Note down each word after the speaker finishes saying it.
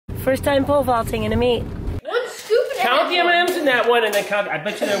First time pole vaulting in a meet. One scoop and count the M&Ms in that one and then count. I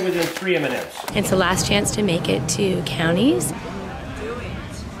bet you they're within 3 M&Ms. It's the last chance to make it to counties.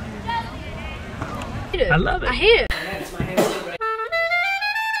 I love it. I hate it.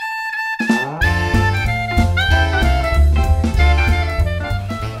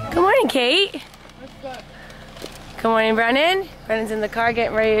 Good morning, Kate. Good morning, Brennan. Brennan's in the car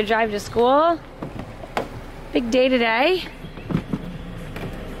getting ready to drive to school. Big day today.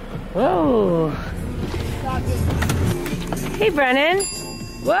 Whoa. Hey, Brennan.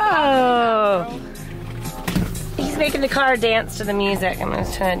 Whoa. He's making the car dance to the music. I'm going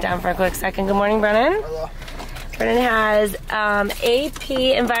to turn it down for a quick second. Good morning, Brennan. Hello. Brennan has AP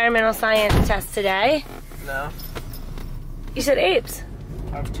Environmental Science test today. No. You said APES.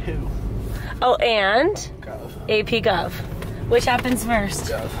 I have 2. Oh, and? Gov. AP Gov. Which happens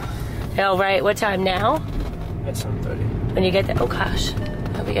first? Gov. Oh, right. What time now? At 7:30. When you get there. Oh, gosh.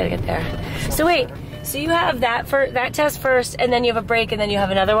 Oh, we got to get there. So, wait. So, you have that test first, and then you have a break, and then you have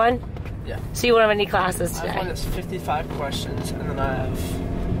another one? Yeah. So, you won't have any classes I today? have one that's 55 questions, and then I have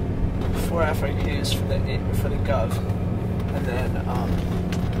 4 FAQs for the Gov, and then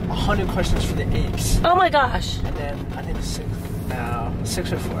 100 questions for the APES, Oh, my gosh. and then I think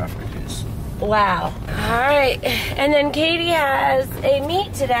 6 or 4 FAQs. Wow. All right. And then Katie has a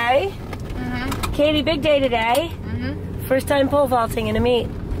meet today. Katie, big day today. First time pole vaulting in a meet.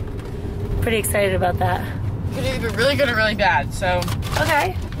 Pretty excited about that. Could either be really good or really bad, so.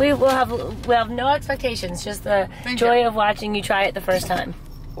 Okay. We'll have no expectations, just the joy of watching you try it the first time.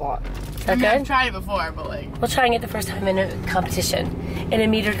 What? Is that I've good? tried it before, but like. We'll try and get the first time in a competition, in a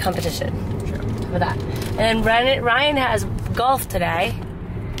metered competition. True. For that. And then Ryan has golf today,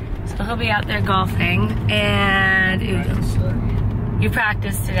 so he'll be out there golfing. And you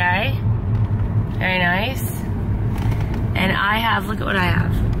practiced today. Very nice. And I have, look at what I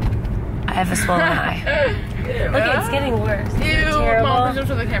have. I have a swollen eye. Look, it's getting worse. Ew, Mom, please don't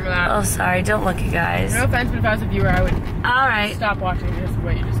show the camera that. Oh, sorry. Don't look, you guys. No offense, but if I was a viewer, I would All right. stop watching this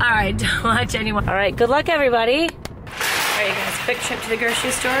what you just All right, don't watch anyone. All right, good luck, everybody. All right, you guys, quick trip to the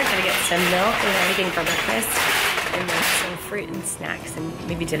grocery store. Gonna get some milk and everything for breakfast. And then some fruit and snacks and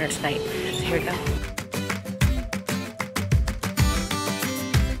maybe dinner tonight. So here we go.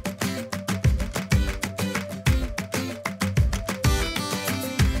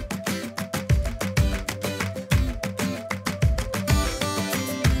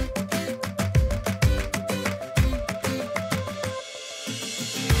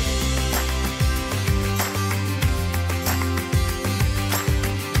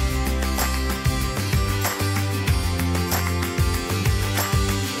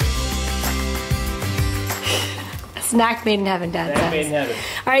 Snack made in heaven, Dad says. Made in heaven.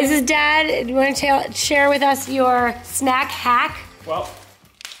 All right, this is Dad. Do you want to share with us your snack hack? Well,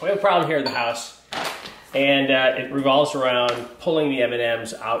 we have a problem here at the house, and it revolves around pulling the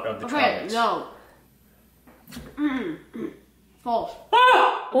M&Ms out of the trail mix. no. False.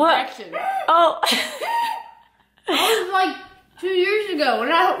 What? Correction. Oh. That was like 2 years ago when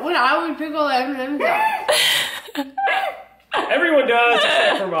I would pick all the M&Ms out. Everyone does,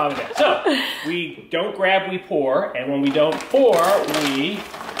 except for Mom and Dad. So, we don't grab, we pour, and when we don't pour, we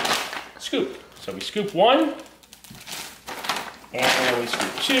scoop. So we scoop 1, and then we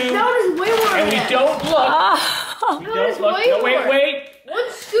scoop 2. That was way more and we don't look. We don't look. No, wait.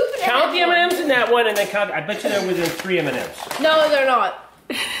 One scoop and Count the M&Ms in that one and then count. I bet you they're within 3 M&Ms. No, they're not.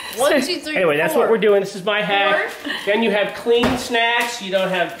 1, 2, 3, Anyway, that's 4. what we're doing. This is my hack. Then you have clean snacks. You don't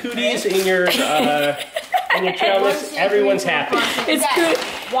have cooties in your trail mix. Everyone's happy. It's good.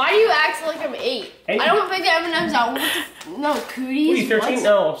 Why do you act like I'm 8? And I don't pick the M&Ms out. No, cooties. What are you, 13?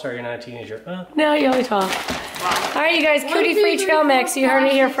 No, I'm sorry, you're not a teenager. No, you're only 12. Wow. All right, you guys, cootie-free trail mix. You heard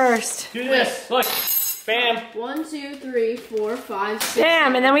it here first. Do this. Look. Bam. 1, 2, 3, 4, 5, 6.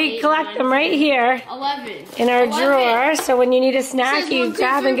 Bam, and then we 8, collect 9, them right here 11. in our 11. drawer. So when you need a snack, Says you 1, 2,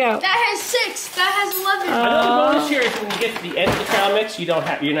 grab and 3. go. That has 6. That has 11. Another bonus here is when you get to the end of the trail mix,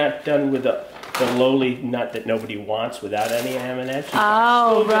 you're not done with the lowly nut that nobody wants without any M&Ms.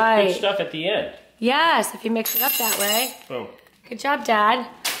 Oh, right. Good stuff at the end. Yes, if you mix it up that way. Boom. Good job, Dad.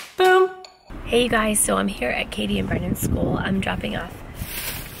 Boom. Hey, you guys, so I'm here at Katie and Brennan's school. I'm dropping off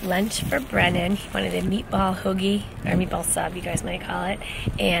lunch for Brennan. He wanted a meatball hoagie, or meatball sub, you guys might call it,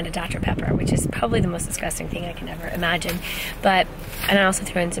 and a Dr. Pepper, which is probably the most disgusting thing I can ever imagine. And I also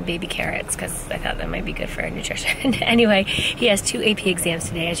threw in some baby carrots because I thought that might be good for nutrition. Anyway, he has 2 AP exams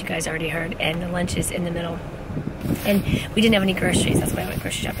today, as you guys already heard, and the lunch is in the middle. And we didn't have any groceries. That's why I went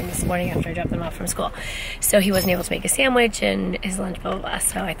grocery shopping this morning after I dropped them off from school. So he wasn't able to make a sandwich and his lunch, blah, blah, blah.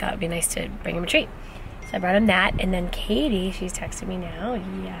 So I thought it'd be nice to bring him a treat. So I brought him that. And then Katie, she's texting me now.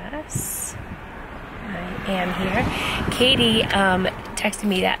 Yes, I am here. Katie texted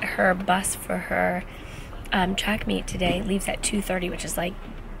me that her bus for her track meet today leaves at 2:30, which is like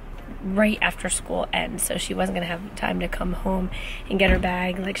right after school ends, so she wasn't gonna have time to come home and get her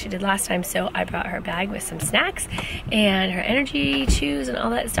bag like she did last time. So I brought her bag with some snacks and her energy chews and all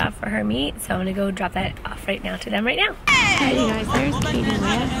that stuff for her meet. So I'm gonna go drop that off right now to them right now. Alright, you guys, there's Katie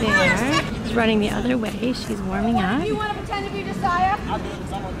right up there. She's running the other way. She's warming up. You want to pretend to be Josiah?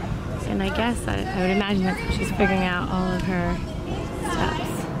 And I guess I would imagine that's how she's figuring out all of her steps.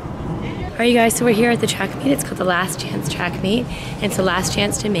 Alright, you guys, so we're here at the track meet. It's called the Last Chance Track Meet. It's the last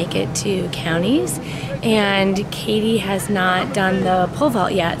chance to make it to counties. And Katie has not done the pole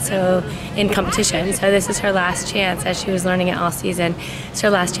vault yet, so in competition. So this is her last chance, as she was learning it all season. It's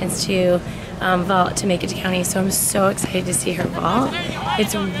her last chance to vault to make it to counties. So I'm so excited to see her vault.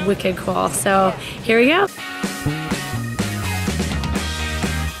 It's wicked cool. So here we go.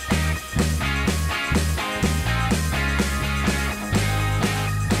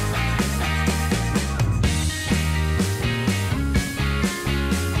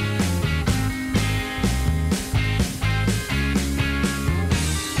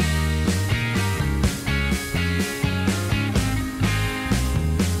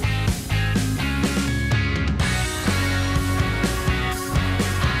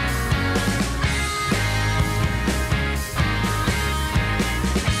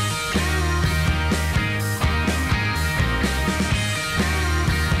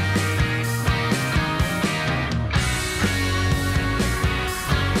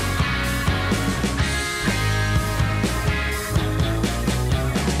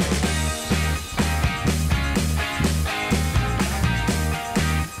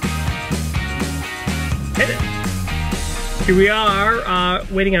 Here we are,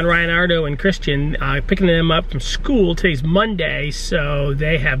 waiting on Ryan Ardo and Christian, picking them up from school. Today's Monday, so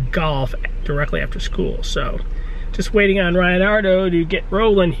they have golf directly after school. So just waiting on Ryan Ardo to get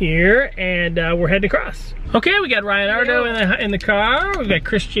rolling here, and we're heading across. Okay, we got Ryan Ardo in the car. We got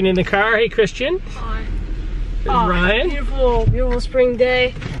Christian in the car. Hey, Christian. Hi. Ryan. Beautiful spring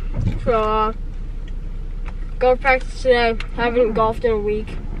day. So, golf practice today. Haven't golfed in a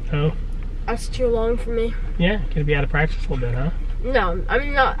week. Oh. That's too long for me. Yeah, gonna be out of practice a little bit, huh? No, I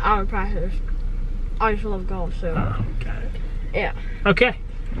mean not out of practice. I just love golf, so. Oh, got it. Yeah. Okay.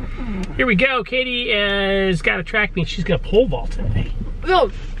 Here we go. Katie has got a track meet. She's got a pole vault today.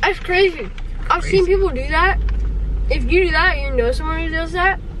 Yo, that's crazy. I've seen people do that. If you do that, you know someone who does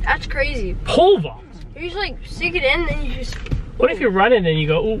that. That's crazy. Pole vault. You just like stick it in, and you just. What if you're running and you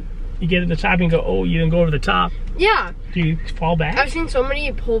go, oh, you get to the top and go, oh, you then go over the top? Yeah. Do you fall back? I've seen so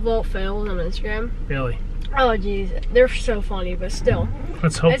many pole vault fails on Instagram. Really? Oh jeez, they're so funny, but still.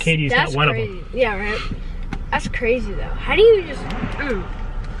 Let's hope Katie's not one crazy. of them. Yeah, right. That's crazy though. How do you just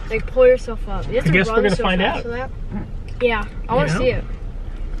like pull yourself up? You have to I guess run we're gonna so find fast out. for that. Yeah, I want to see it.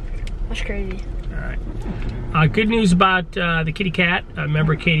 That's crazy. All right. Good news about the kitty cat.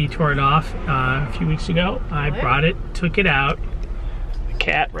 Remember, Katie tore it off a few weeks ago. I brought it, took it out. The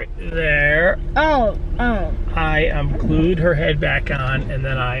cat right there. Oh. I glued her head back on, and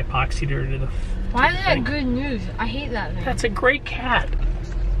then I epoxied her to the. Why is that good news? I hate that thing. That's a great cat.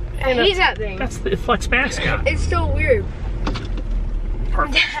 I hate that thing. That's the Flex mascot. It's so weird.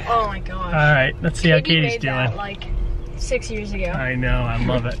 Perfect. Oh my gosh. All right, let's see how Katie's made doing. That like 6 years ago. I know, I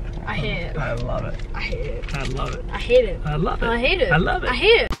love it. I hate it. I love it. I hate it. I love it. I hate it. I love it. I hate it. I love it. I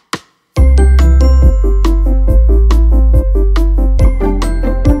hate it.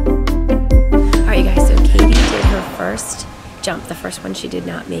 Alright, you guys, so Katie did her first jump. The first one she did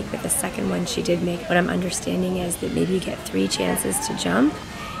not make, but the second one she did make. What I'm understanding is that maybe you get 3 chances to jump,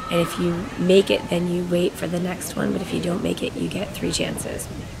 and if you make it, then you wait for the next one, but if you don't make it, you get 3 chances.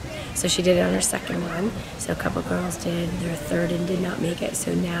 So she did it on her second one. So a couple girls did their third and did not make it.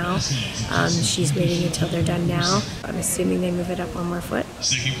 So now she's waiting until they're done now. I'm assuming they move it up one more foot.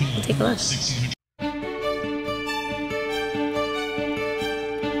 We'll take a look.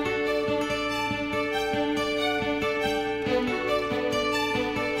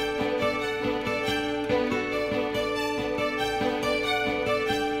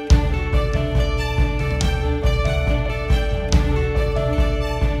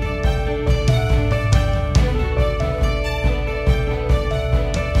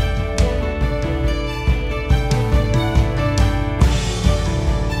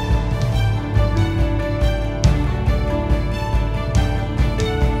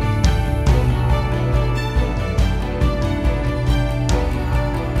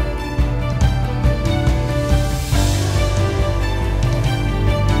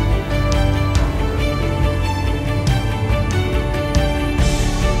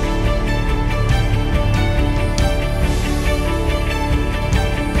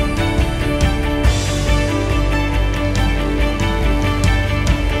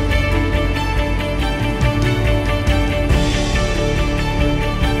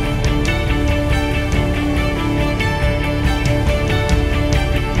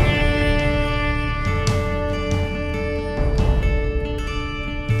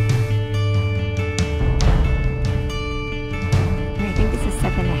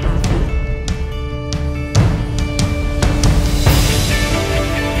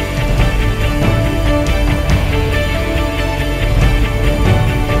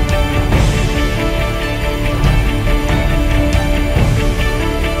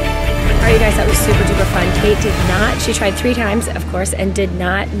 Alright, you guys, that was super duper fun. Kate did not, she tried 3 times, of course, and did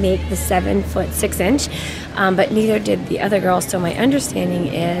not make the 7'6", but neither did the other girl. So my understanding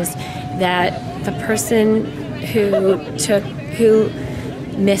is that the person who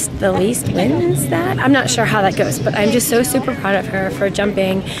missed the least wins that. I'm not sure how that goes, but I'm just so super proud of her for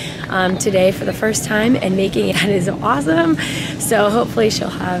jumping today for the first time and making it. That is awesome. So hopefully she'll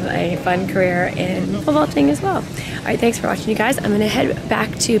have a fun career in pole vaulting as well. All right, thanks for watching, you guys. I'm gonna head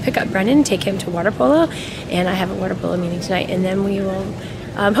back to pick up Brennan, take him to water polo, and I have a water polo meeting tonight, and then we will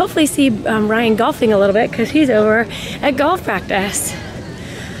hopefully see Ryan golfing a little bit because he's over at golf practice.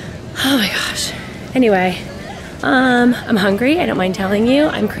 Oh my gosh. Anyway, I'm hungry, I don't mind telling you.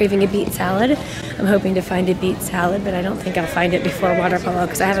 I'm craving a beet salad. I'm hoping to find a beet salad, but I don't think I'll find it before water polo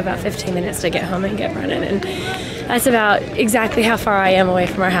because I have about 15 minutes to get home and get Brennan, and that's about exactly how far I am away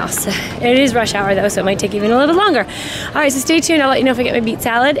from our house. It is rush hour though, so it might take even a little longer. All right, so stay tuned. I'll let you know if I get my beet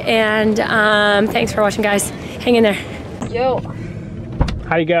salad, and thanks for watching, guys. Hang in there. Yo.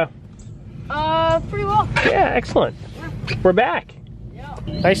 How you go? Pretty well. Yeah, excellent. We're back. Yeah.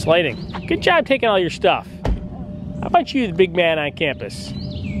 Nice lighting. Good job taking all your stuff. How about you, the big man on campus?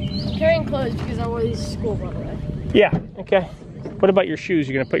 Carrying clothes because I wore these to school, by the way. Yeah, okay. What about your shoes?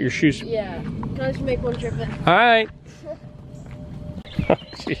 You're gonna put your shoes? Yeah. Can I just make one trip in? All right. Oh,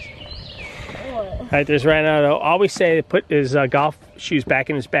 jeez. All right, there's Ryan. Always say to put his golf shoes back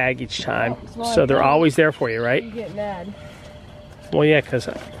in his bag each time. So they're always there for you, right? You get mad. Well, yeah, because,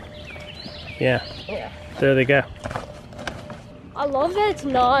 yeah, there they go. I love that it's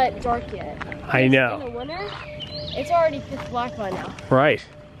not dark yet. I know. In the winter, it's already pitch black by now. Right.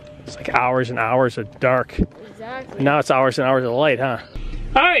 It's like hours and hours of dark. Exactly. Now it's hours and hours of light, huh?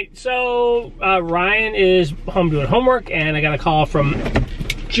 All right, so Ryan is home doing homework, and I got a call from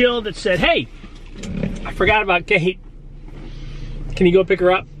Jill that said, hey, I forgot about Kate. Can you go pick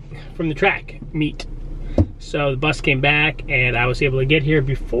her up from the track meet? So the bus came back, and I was able to get here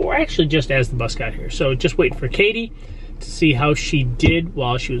before, actually just as the bus got here. So just waiting for Katie to see how she did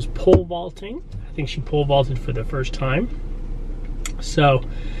while she was pole vaulting. I think she pole vaulted for the first time. So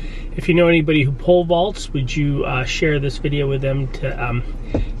if you know anybody who pole vaults, would you share this video with them to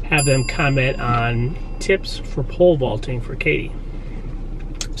have them comment on tips for pole vaulting for Katie.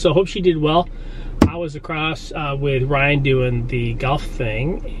 So hope she did well. I was across with Ryan doing the golf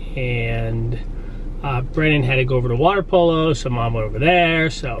thing, and Brennan had to go over to water polo, so Mom went over there,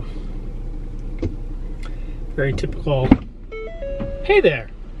 so very typical. Hey there.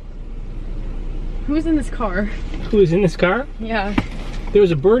 Who's in this car? Who is in this car? Yeah. There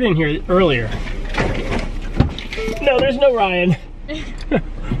was a bird in here earlier. No, there's no Ryan.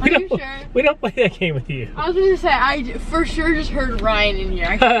 Are you sure? We don't play that game with you. I was gonna say, I for sure just heard Ryan in here.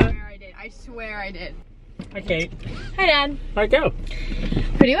 I swear I did. I swear I did. Hi, Kate. Hi, Dad. How'd it go?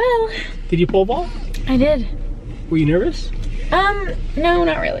 Pretty well. Did you pole vault? I did. Were you nervous? No,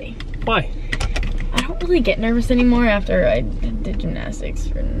 not really. Why? I don't really get nervous anymore after I did gymnastics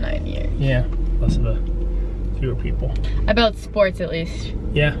for 9 years. Yeah, less of a fewer people. About sports, at least.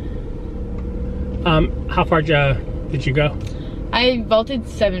 Yeah. How far did you go? I vaulted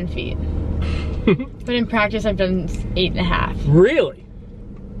 7 feet. But in practice, I've done 8.5. Really?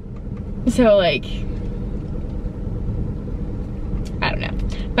 So, like, I don't know.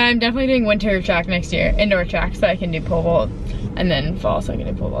 But I'm definitely doing winter track next year, indoor track, so I can do pole vault. And then fall, so I can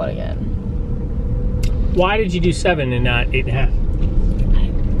do pole vault again. Why did you do 7 and not 8.5?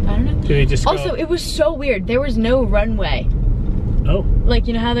 I don't know. Did they just also, it was so weird. There was no runway. Oh. Like,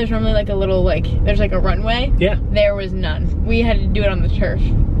 you know how there's normally like a little, like, there's like a runway? Yeah. There was none. We had to do it on the turf.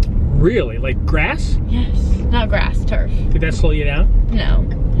 Really? Like grass? Yes. Not grass, turf. Did that slow you down? No.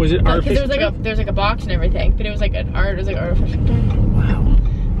 Was it artificial? Because there's like a box and everything, but it was like artificial turf. Wow.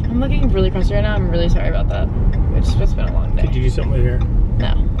 I'm looking really crusty right now. I'm really sorry about that. It's just been a long day. Did you do something with your hair?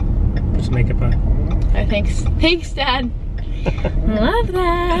 No. Just makeup on? Thanks. Thanks, Dad. Love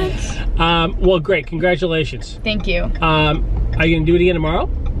that. Well, great. Congratulations. Thank you. Are you going to do it again tomorrow?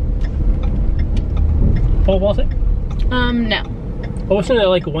 Pole vaulting? No. Oh, wasn't it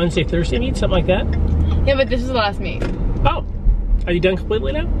like a Wednesday, Thursday meet? Something like that? Yeah, but this is the last meet. Oh. Are you done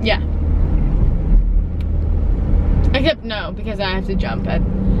completely now? Yeah. Except no, because I have to jump at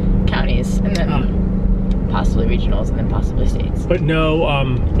counties and then possibly regionals and then possibly states. But no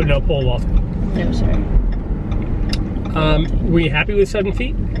pole vaulting. No, sir. Were you happy with 7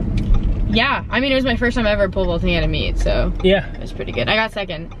 feet? Yeah, I mean, it was my first time ever pole vaulting at a meet, so yeah, it was pretty good. I got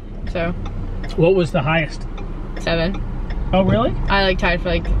second, so. What was the highest? 7. Oh, really? I like tied for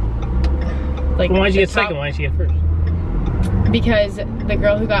like. Well, why'd you get second? Why'd you get first? Because the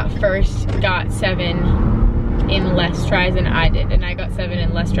girl who got first got 7, in less tries than I did, and I got 7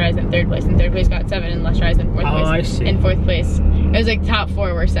 in less tries than third place, and third place got 7 in less tries than fourth place. Oh, I see. And fourth place, it was like top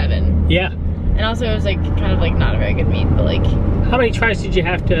 4 were 7. Yeah. And also it was like kind of like not a very good meet, but like. How many tries did you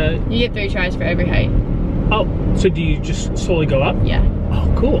have to? You get 3 tries for every height. Oh, so do you just slowly go up? Yeah.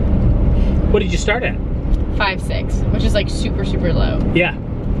 Oh, cool. What did you start at? 5'6", which is like super, super low. Yeah.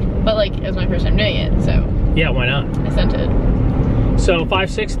 But like, it was my first time doing it, so. Yeah, why not? I sent it. So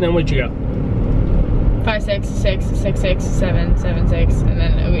 5'6", and then where'd you go? 5'6", 6, 6'6", 7, 7'6", and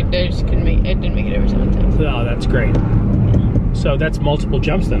then they just couldn't make it. Didn't make it over 7'6". Oh, that's great. So that's multiple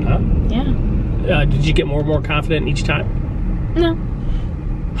jumps then, huh? Yeah. Did you get more and more confident each time? No.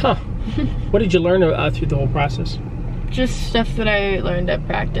 Huh. What did you learn through the whole process? Just stuff that I learned at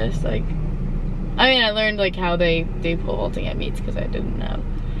practice. Like, I mean, I learned like how they pole vaulting at meets because I didn't know.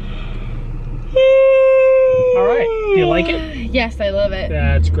 All right. Do you like it? Yes, I love it.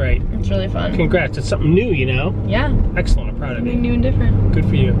 That's great. It's really fun. Congrats. It's something new, you know? Yeah. Excellent. I'm proud of you. Something new and different. Good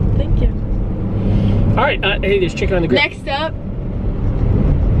for you. Thank you. All right. Hey, there's chicken on the grill. Next up,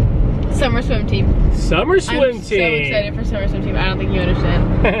 summer swim team. Summer swim I'm team. so excited for summer swim team. I don't think you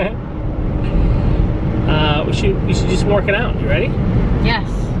understand. We should just work it out. You ready? Yes.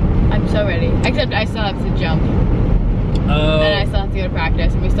 I'm so ready. Except I still have to jump. Oh. And I still have to go to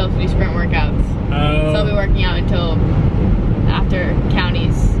practice, and we still have to do sprint workouts. Oh. So I'll be working out until after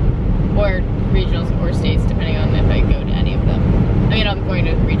counties or regionals or states, depending on if I go to any of them. I mean, I'm going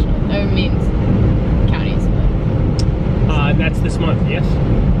to regional. That means counties. But. And that's this month, yes?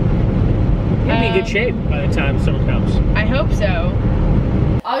 You'll be in good shape by the time summer comes. I hope so.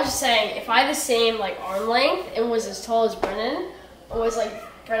 I was just saying, if I had the same like arm length and was as tall as Brennan, or was like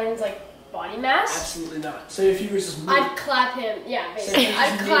Brennan's like body mass, Absolutely not. So if you were just me, I'd clap him. Yeah, basically.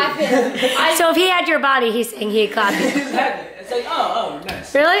 I'd clap him. So if he had your body, he's saying he'd clap you. exactly. It's like, oh,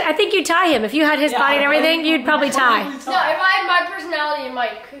 nice. Really? I think you'd tie him. If you had his body and everything, you'd probably tie. No, if I had my personality and my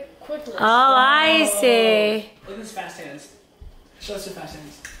quickness. Oh, I see. Look at his fast hands. Show us your fast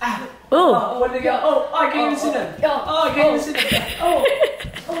hands. Ah. Ooh. Oh, where did they go? Oh, I can't even see them. Oh, I can't even see them.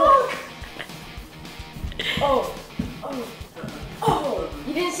 Oh,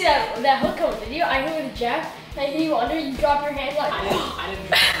 you didn't see that hook coming, did you? I hit with a jab, I hit you under, you drop your hand like. I didn't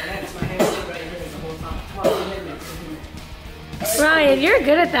drop my hands. My hands were right here the whole time. Come on, hit me. Ryan, you're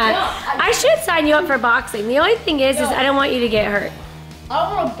good at that. Yeah, I should sign you up for boxing. The only thing is I don't want you to get hurt. I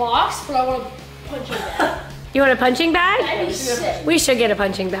don't want to box, but I want to punch you back. You want a punching bag? That'd be sick. We should get a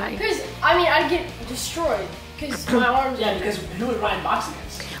punching bag. Because, I mean, I'd get destroyed. Because my arms Yeah, because who would Ryan box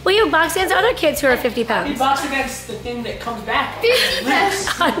against? Will you box against other kids who are 50 He pounds? box against the thing that comes back.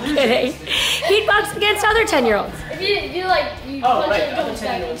 I'm kidding. He'd box against other 10-year-olds. If you like, you Oh, punch right. it and Other comes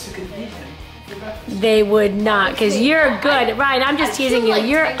back. 10-year-olds who can beat him. They would not, because you're good. Ryan, I'm just teasing you.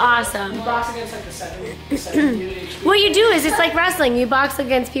 You're awesome. You box against like the 7 What you do is it's like wrestling. You box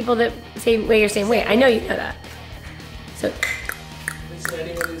against people that weigh your same weight. I know you know that. So Is there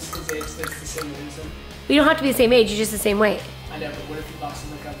anyone who's his age that's the same reason? you don't have to be the same age. You're just the same weight. I know, but what if he boxes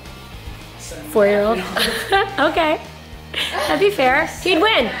like a 7 4-year-old. Okay, that'd be fair. He'd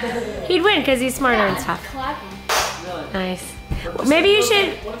win. He'd win because he's smarter and stuff. Clap him. Really? Nice. Maybe you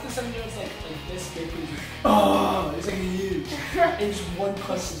should. What if the 7-year-old's like this big? Oh, it's like huge. And just one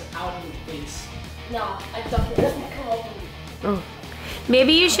punch is out in the face. No, I duck it. It doesn't come open. Oh.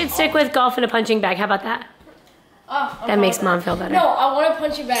 Maybe you should stick with golf and a punching bag. How about that? Oh, That makes mom feel better. No, I want a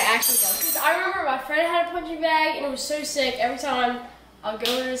punching bag actually though. Because I remember my friend had a punching bag and it was so sick. Every time I'll go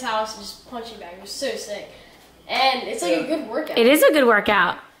to his house, just punching bag. It was so sick. And it's like a good workout. It is a good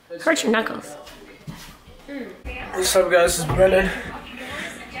workout. Hurts your knuckles. What's up, guys? This is Brennan.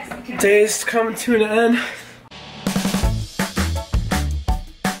 Day's coming to an end.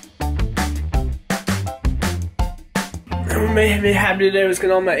 What made me happy today was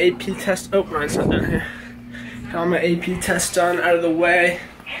getting all my AP tests. Oh, Ryan's not down here. Got all my AP tests done, out of the way.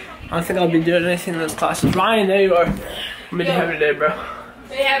 I don't think I'll be doing anything in those classes. Ryan, there you are. What made you happy today, bro?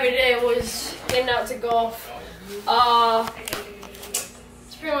 Really happy today was getting out to golf.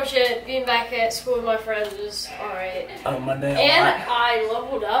 That's pretty much it. Being back at school with my friends was alright. Oh, Monday. And I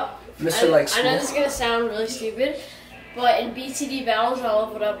leveled up. Mr. Likes I know school. this is gonna sound really stupid, but in BTD battles I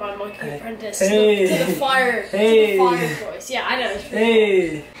leveled up on Monkey Apprentice Hey. to the fire Hey. to the fire choice. Yeah, I know. It's pretty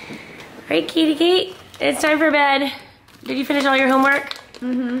Hey. All right, Kitty Kate. It's time for bed. Did you finish all your homework?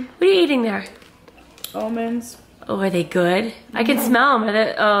 Mm-hmm. What are you eating there? Almonds. Oh, are they good? I can smell them. Are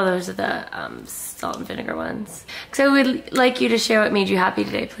they, oh, those are the salt and vinegar ones. So I would like you to share what made you happy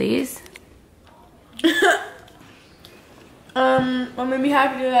today, please. What made me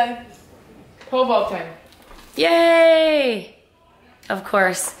happy today? Pole vaulting. Yay! Of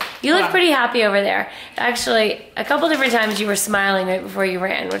course. You look pretty happy over there. Actually, a couple different times you were smiling right before you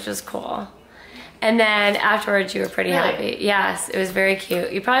ran, which was cool. And then afterwards you were pretty happy. Yes, it was very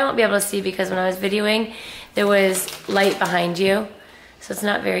cute. You probably won't be able to see because when I was videoing, there was light behind you. So it's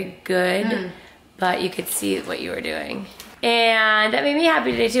not very good, but you could see what you were doing. And that made me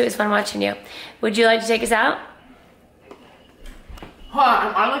happy today too. It was fun watching you. Would you like to take us out? Hold on,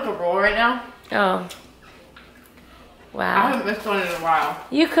 I'm on like a roll right now. Oh. Wow. I haven't missed one in a while.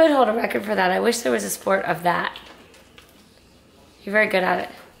 You could hold a record for that. I wish there was a sport of that. You're very good at it.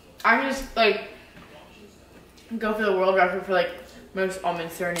 I can just like go for the world record for like most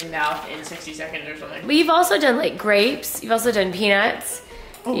almonds thrown in mouth in 60 seconds or something. But you've also done like grapes. You've also done peanuts.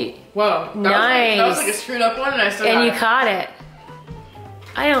 Oh, whoa. That was like a screwed up one and I still got it. And you caught it.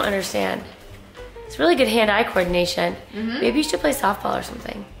 I don't understand. It's really good hand-eye coordination. Maybe you should play softball or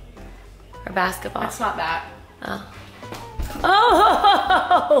something. Or basketball. That's not that. Oh.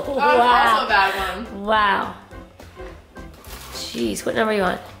 Oh, That was wow. also a bad one. Wow. Jeez, what number are you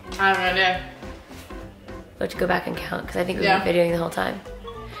on? I have no idea. We'll have to go back and count because I think we've Yeah. been videoing the whole time.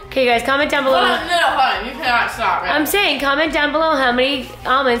 Okay, guys, comment down below. Hold on, no, hold on. You cannot stop. Right? I'm saying, comment down below how many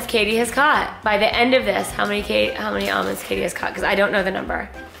almonds Katie has caught. By the end of this, how many almonds Katie has caught, because I don't know the number.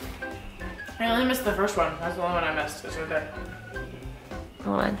 I only missed the first one. That's the only one I missed. It's right there.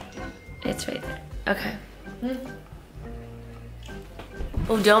 Hold on. It's right there. Okay.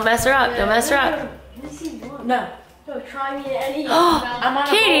 Oh, don't mess her up. Don't mess her up. No. So try me in any I'm on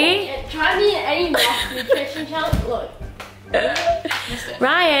Katie! try me in any math nutrition challenge. Look.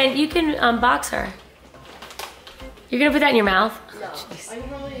 Ryan, you can box her. You're gonna put that in your mouth? No. I can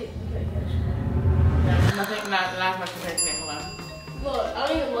probably Nothing, not much compared to me. Hold on. look. I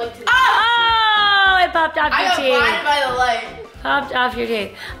don't even like to. Oh, it popped off I your got teeth. blinded by the light. Popped off your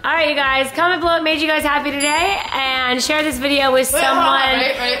teeth. All right, you guys, comment below what made you guys happy today, and share this video with Wait, hold on, someone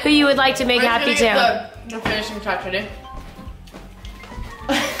wait. who you would like to make We're happy gonna too. get the finishing touch, ready?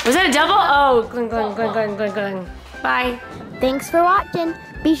 Was that a double? Oh, cling, cling, cling, cling, cling, cling. Bye. Thanks for watching.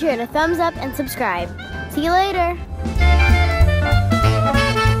 Be sure to thumbs up and subscribe. See you later.